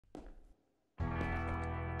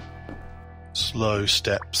Slow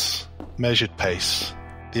steps, measured pace,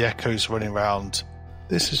 the echoes running round.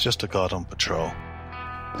 This is just a guard on patrol.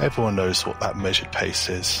 Everyone knows what that measured pace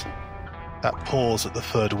is. That pause at the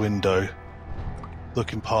third window,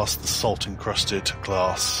 looking past the salt-encrusted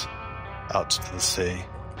glass out to the sea.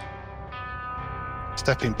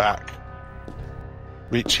 Stepping back,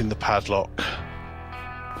 reaching the padlock.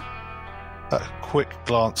 That quick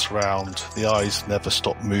glance round, the eyes never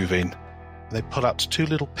stop moving. And they pull out 2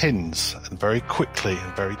 little pins, and very quickly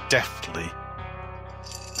and very deftly,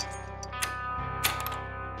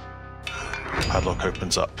 the padlock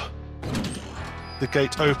opens up. The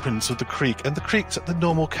gate opens with the creak, and the creak's at the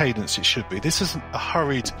normal cadence it should be. This isn't a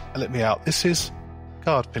hurried, let me out. This is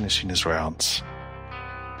guard finishing his rounds.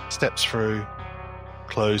 Steps through,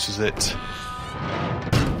 closes it.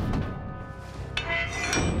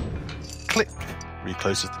 Click!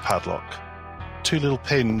 Recloses the padlock. 2 little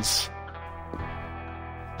pins.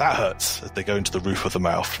 That hurts as they go into the roof of the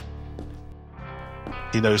mouth.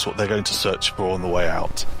 He knows what they're going to search for on the way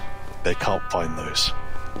out. They can't find those.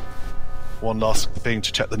 One last thing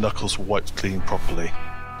to check the knuckles were wiped clean properly.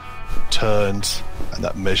 Turns, and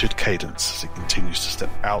that measured cadence as he continues to step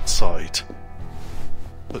outside.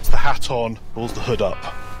 Puts the hat on, pulls the hood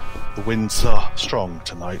up. The winds are strong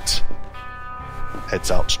tonight. Heads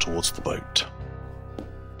out towards the boat.